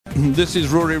This is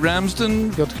Rory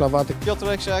Ramsden. Piotr Chlawaty. Piotr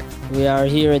Reksiak. We are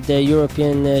here at the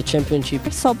European Championship.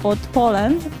 Sopot,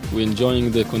 Poland. We're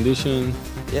enjoying the condition.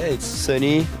 Yeah, it's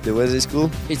sunny, the weather is cool.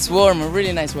 It's warm,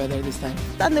 really nice weather this time.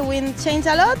 And the wind changed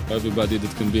a lot. Everybody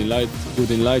that can be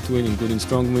good in light wind and good in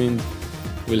strong wind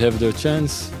will have their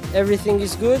chance. Everything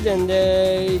is good and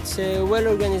it's well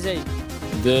organized.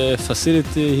 The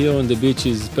facility here on the beach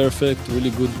is perfect, really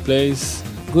good place.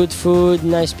 Good food,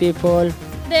 nice people.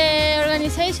 The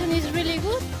organization is really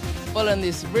good. Poland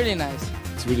is really nice.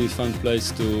 It's really fun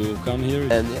place to come here.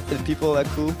 And yeah, the people are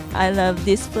cool. I love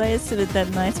this place with that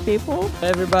nice people.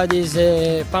 Everybody is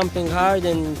pumping hard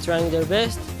and trying their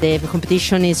best. The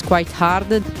competition is quite hard.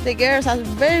 The girls are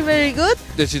very, very good.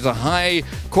 This is a high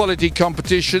quality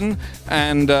competition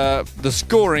and the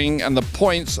scoring and the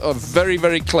points are very,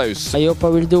 very close. I hope I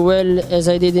will do well as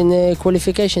I did in the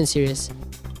qualification series.